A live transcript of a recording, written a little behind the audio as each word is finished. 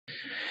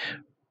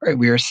All right,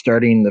 we are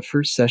starting the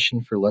first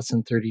session for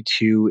lesson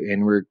 32,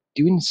 and we're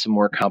doing some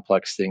more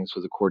complex things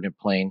with the coordinate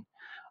plane.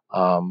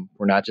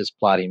 We're not just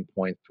plotting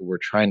points, but we're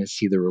trying to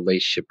see the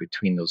relationship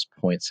between those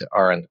points that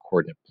are on the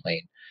coordinate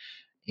plane.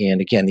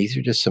 And again, these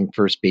are just some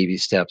first baby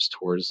steps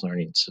towards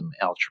learning some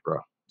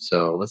algebra.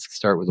 So let's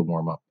start with a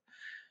warm-up.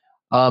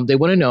 They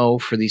want to know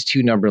for these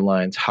two number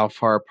lines how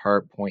far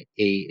apart point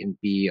A and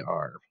B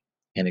are,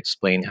 and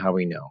explain how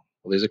we know.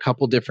 Well, there's a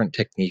couple different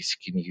techniques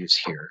you can use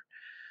here.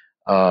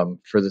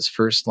 For this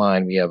first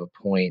line, we have a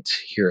point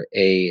here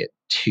A at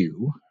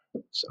 2,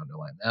 so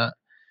underline that.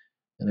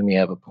 And then we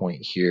have a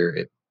point here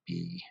at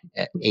B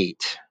at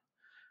 8.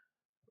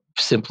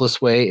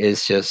 Simplest way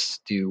is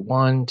just do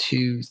 1,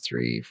 2,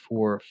 3,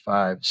 4,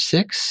 5,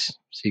 6.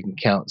 So you can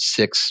count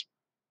 6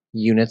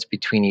 units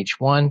between each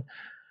one.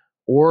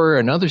 Or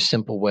another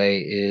simple way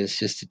is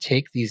just to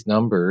take these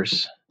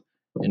numbers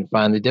and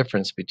find the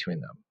difference between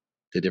them.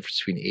 The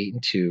difference between 8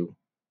 and 2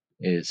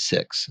 is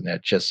 6, and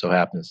that just so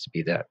happens to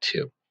be that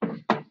 2.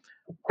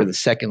 For the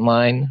second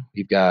line,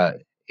 we've got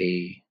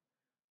a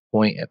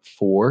point at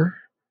 4,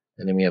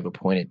 and then we have a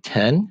point at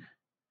 10.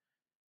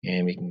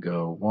 And we can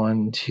go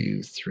 1,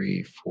 2,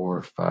 3,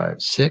 4,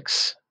 5,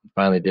 6.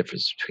 Find the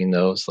difference between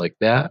those like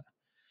that.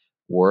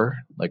 Or,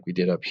 like we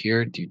did up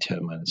here, do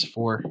 10 minus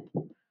 4.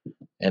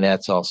 And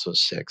that's also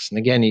 6. And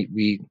again,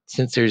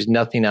 since there's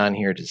nothing on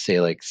here to say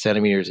like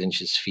centimeters,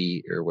 inches,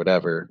 feet, or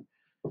whatever,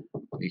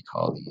 we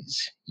call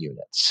these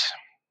units.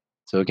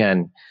 So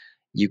again,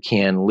 you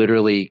can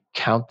literally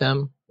count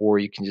them, or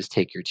you can just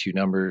take your two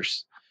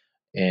numbers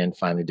and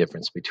find the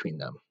difference between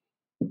them.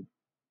 All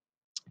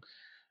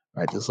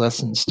right, this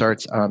lesson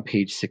starts on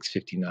page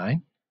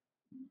 659.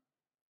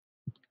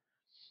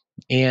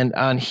 And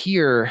on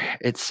here,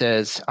 it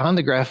says, on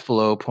the graph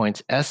below,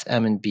 points S,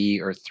 M, and B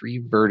are three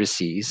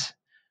vertices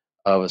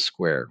of a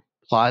square.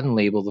 Plot and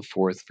label the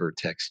fourth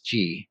vertex,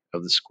 G,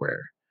 of the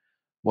square.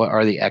 What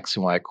are the X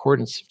and Y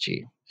coordinates of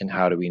G, and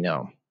how do we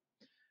know?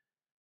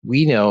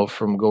 We know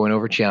from going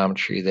over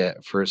geometry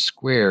that for a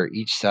square,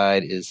 each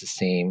side is the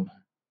same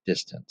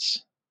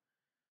distance.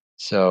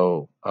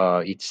 So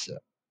each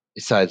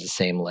side's the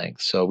same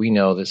length. So we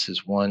know this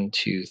is 1,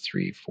 2,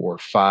 3, 4,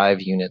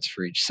 5 units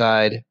for each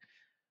side.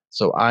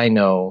 So I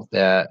know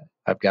that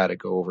I've got to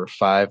go over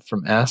 5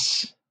 from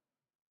S.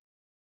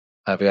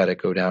 I've got to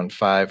go down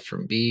 5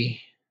 from B.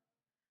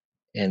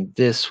 And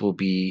this will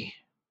be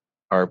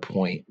our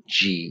point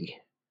G.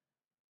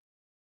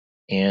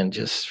 And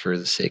just for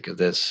the sake of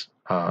this,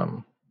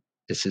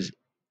 this is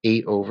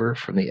 8 over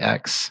from the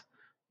X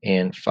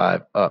and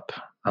 5 up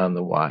on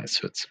the Y.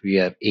 So we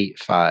have 8,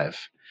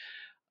 5.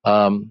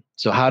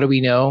 So how do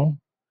we know?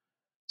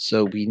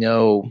 So we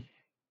know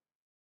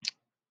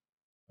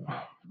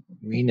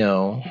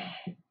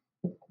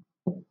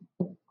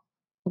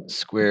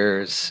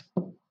squares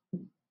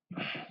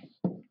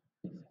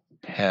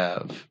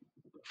have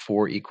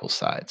 4 equal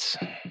sides.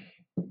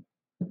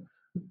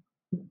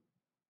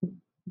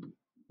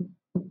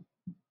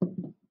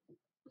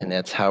 And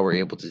that's how we're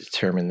able to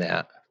determine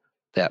that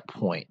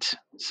point.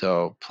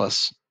 So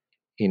plus,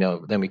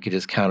 then we could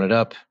just count it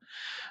up.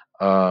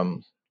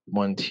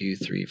 1, 2,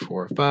 3,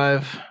 4,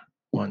 5.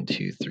 1,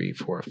 2, 3,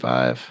 4,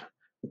 5.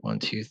 1,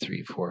 2,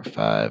 3, 4,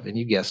 5. And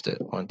you guessed it,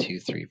 1, 2,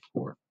 3,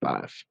 4,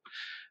 5.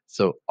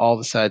 So all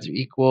the sides are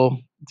equal.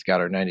 It's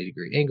got our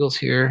 90-degree angles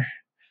here.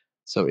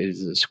 So it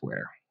is a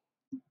square.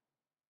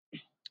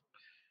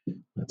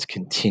 Let's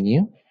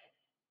continue.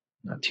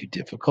 Not too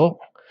difficult.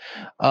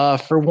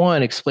 For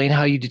one, explain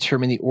how you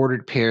determine the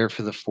ordered pair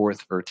for the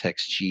fourth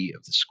vertex G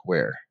of the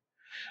square.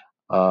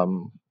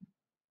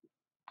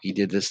 We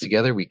did this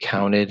together. We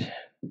counted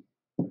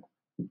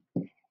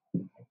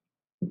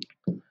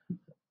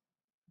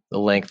the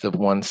length of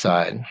one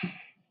side.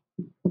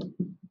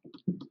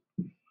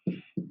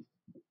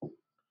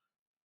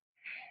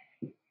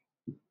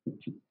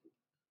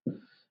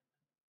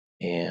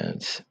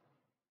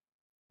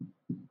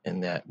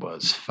 And that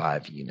was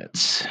 5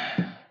 units,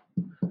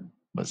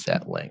 was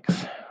that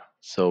length.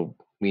 So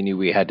we knew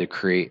we had to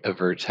create a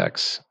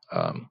vertex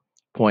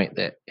point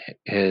that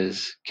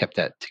has kept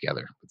that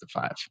together with the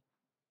 5.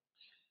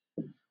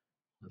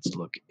 Let's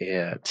look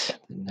at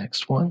the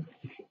next one.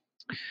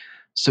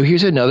 So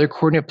here's another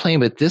coordinate plane,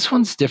 but this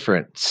one's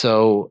different.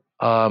 So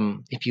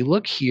if you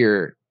look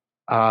here,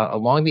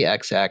 along the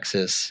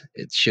x-axis,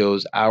 it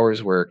shows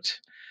hours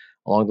worked.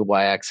 Along the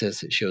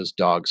y-axis, it shows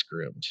dogs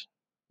groomed.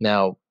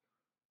 Now,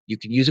 you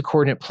can use a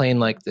coordinate plane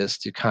like this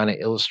to kind of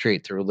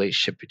illustrate the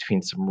relationship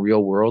between some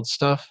real-world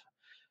stuff,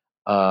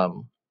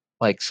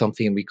 like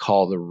something we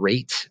call the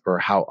rate, or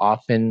how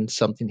often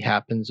something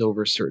happens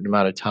over a certain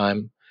amount of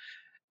time.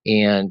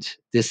 And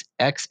this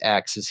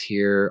x-axis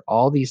here,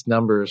 all these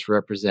numbers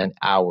represent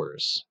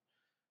hours.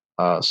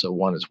 So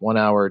 1 is 1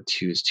 hour,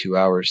 2 is 2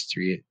 hours,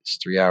 3 is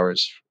 3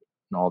 hours,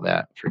 and all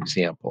that, for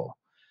example.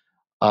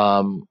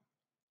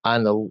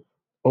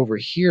 Over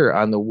here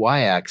on the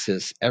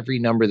y-axis, every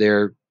number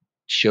there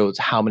shows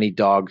how many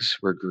dogs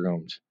were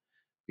groomed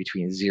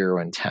between 0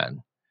 and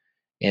 10.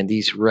 And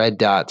these red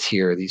dots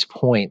here, these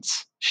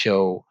points,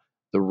 show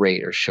the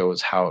rate or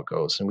shows how it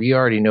goes. And we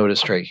already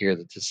noticed right here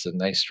that this is a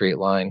nice straight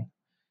line.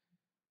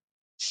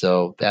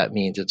 So that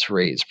means its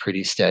rate is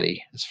pretty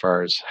steady as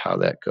far as how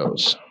that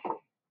goes.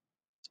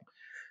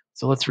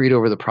 So let's read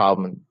over the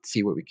problem and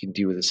see what we can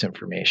do with this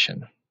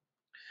information.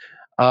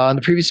 On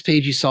the previous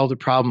page, you solved a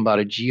problem about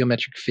a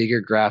geometric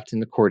figure graphed in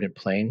the coordinate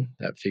plane.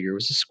 That figure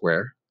was a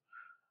square.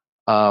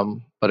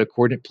 But a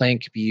coordinate plane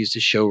can be used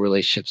to show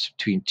relationships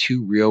between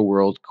two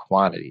real-world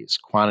quantities.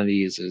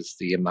 Quantities is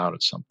the amount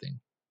of something.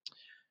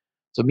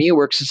 So Mia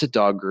works as a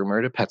dog groomer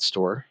at a pet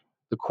store.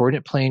 The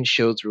coordinate plane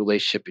shows the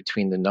relationship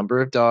between the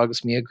number of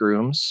dogs Mia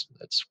grooms,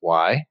 that's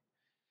Y,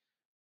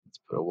 let's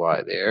put a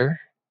Y there,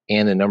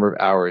 and the number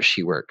of hours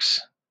she works,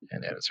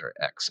 and that is our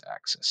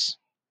x-axis.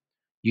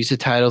 Use the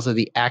titles of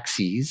the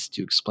axes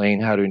to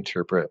explain how to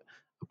interpret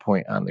a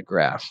point on the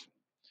graph.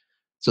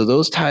 So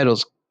those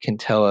titles can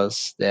tell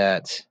us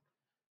that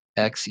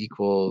x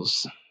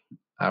equals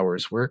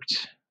hours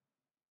worked,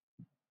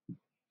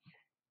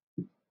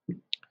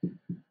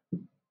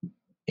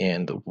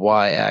 and the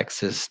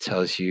y-axis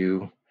tells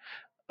you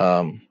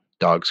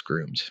dogs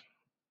groomed.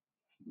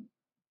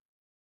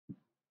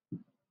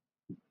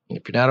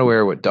 If you're not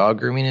aware of what dog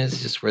grooming is,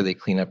 it's just where they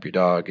clean up your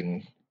dog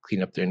and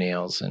clean up their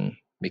nails and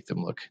make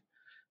them look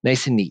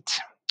nice and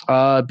neat.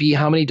 B,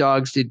 how many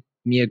dogs did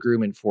Mia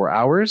groom in 4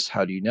 hours?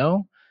 How do you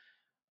know?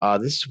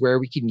 This is where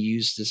we can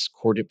use this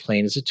coordinate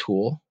plane as a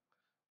tool.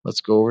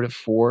 Let's go over to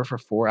 4 for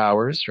 4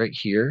 hours right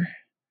here.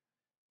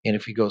 And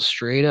if we go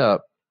straight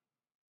up,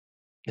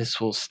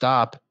 this will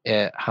stop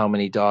at how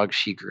many dogs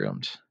she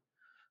groomed.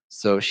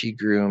 So she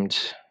groomed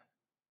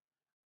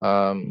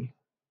 8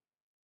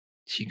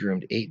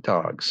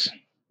 dogs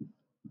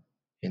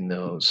in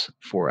those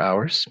 4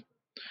 hours.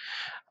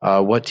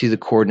 What do the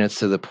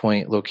coordinates of the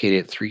point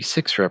located at 3,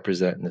 6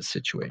 represent in this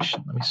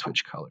situation? Let me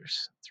switch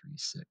colors. 3,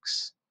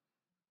 6.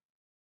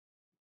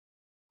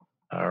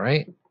 All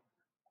right.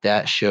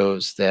 That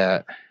shows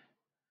that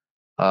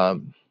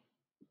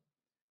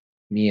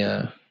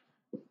Mia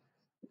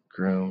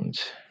groomed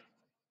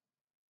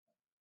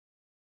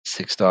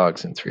 6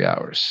 dogs in 3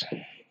 hours.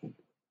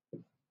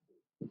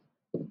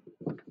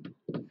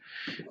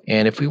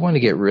 And if we want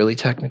to get really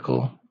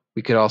technical,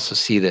 we could also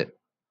see that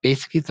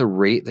basically the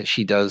rate that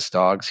she does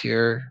dogs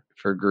here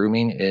for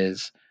grooming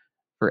is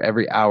for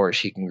every hour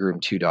she can groom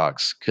 2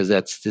 dogs, because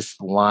this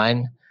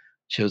line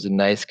shows a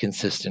nice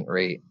consistent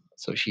rate.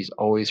 So she's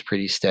always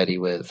pretty steady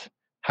with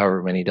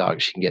however many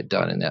dogs she can get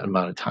done in that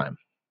amount of time.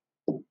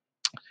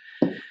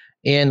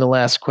 And the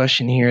last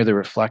question here, the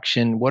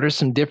reflection. What are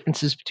some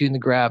differences between the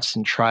graphs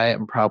in Try It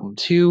and problem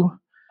 2?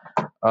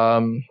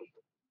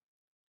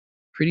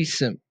 Pretty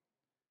simple.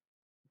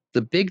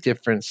 The big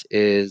difference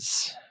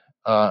is,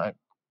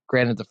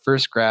 granted, the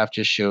first graph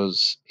just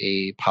shows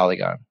a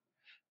polygon.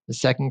 The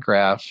second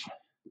graph,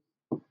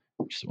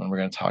 which is the one we're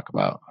going to talk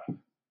about,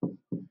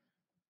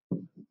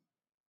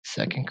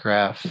 second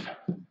graph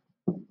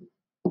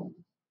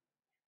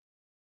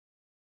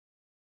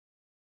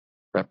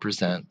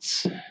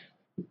represents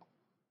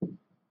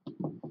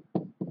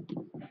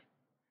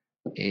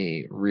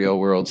a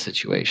real-world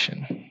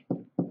situation.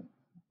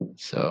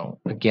 So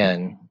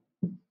again,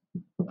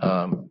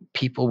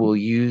 people will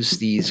use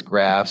these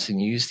graphs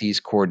and use these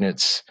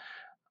coordinates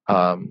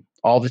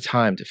all the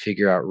time to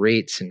figure out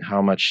rates and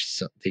how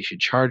much they should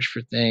charge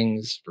for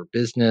things, for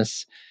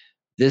business.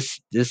 This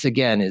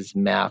again is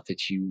math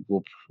that you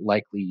will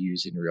likely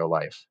use in real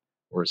life,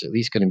 or is at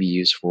least going to be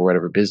used for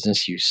whatever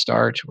business you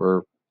start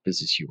or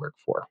business you work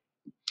for.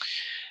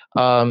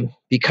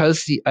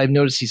 Because I've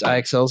noticed these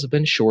IXLs have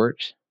been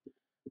short,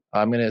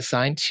 I'm going to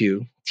assign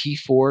 2.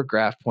 T4,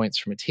 graph points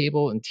from a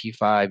table, and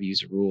T5,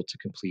 use a rule to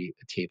complete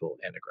a table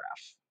and a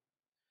graph.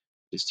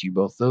 Just do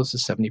both those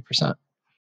is 70%.